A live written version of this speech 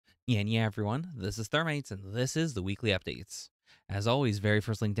Yeah, everyone. This is Thermites, and this is the Weekly Updates. As always, very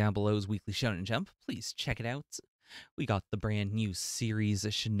first link down below is Weekly Shonen Jump. Please check it out. We got the brand new series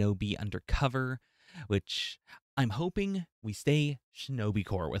Shinobi Undercover, which I'm hoping we stay Shinobi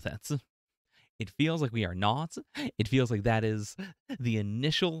core with it. It feels like we are not. It feels like that is the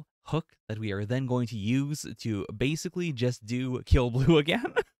initial hook that we are then going to use to basically just do Kill Blue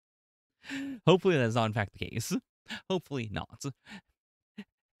again. Hopefully that is not in fact the case. Hopefully not.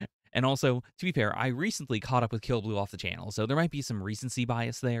 And also, to be fair, I recently caught up with Kill Blue off the channel, so there might be some recency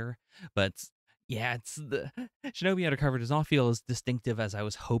bias there. But yeah, it's the Shinobi Undercover does not feel as distinctive as I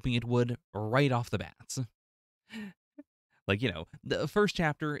was hoping it would right off the bat. Like, the first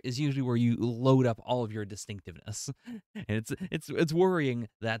chapter is usually where you load up all of your distinctiveness. And it's worrying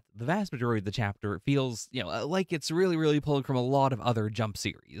that the vast majority of the chapter feels, like it's really, really pulled from a lot of other Jump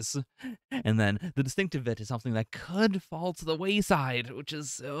series. And then the distinctive bit is something that could fall to the wayside, which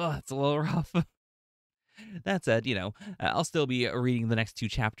is, it's a little rough. That said, I'll still be reading the next two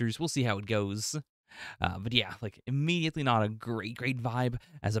chapters. We'll see how it goes. But yeah, like immediately not a great vibe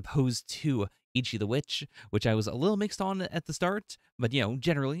as opposed to Ichi the Witch, which I was a little mixed on at the start, but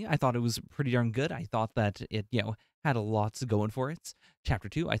generally I thought it was pretty darn good. I thought that it, had a lot going for it. Chapter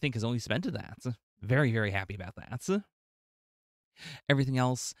 2, I think, has only cemented that. Very, very happy about that. Everything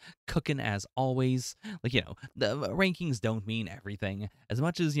else, cooking as always. Like, the rankings don't mean everything. As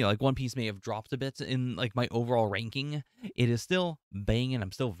much as, like One Piece may have dropped a bit in, like, my overall ranking, it is still banging.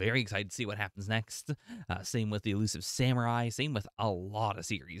 I'm still very excited to see what happens next. Same with the Elusive Samurai. Same with a lot of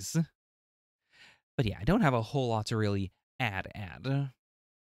series. But yeah, I don't have a whole lot to really add.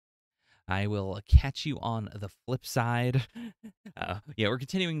 I will catch you on the flip side. Yeah, we're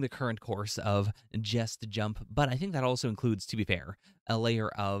continuing the current course of Just Jump, but I think that also includes, to be fair, a layer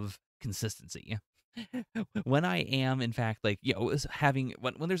of consistency. When I am, in fact, like, having,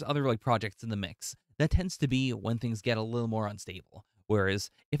 when there's other, like, projects in the mix, that tends to be when things get a little more unstable.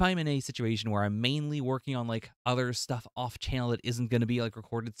 Whereas if I'm in a situation where I'm mainly working on, like, other stuff off channel that isn't going to be, like,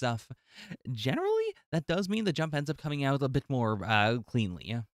 recorded stuff, generally, that does mean the Jump ends up coming out a bit more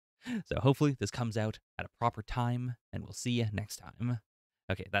cleanly. So hopefully this comes out at a proper time, and we'll see you next time.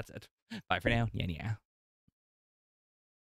 Okay, that's it. Bye for now. Yeah.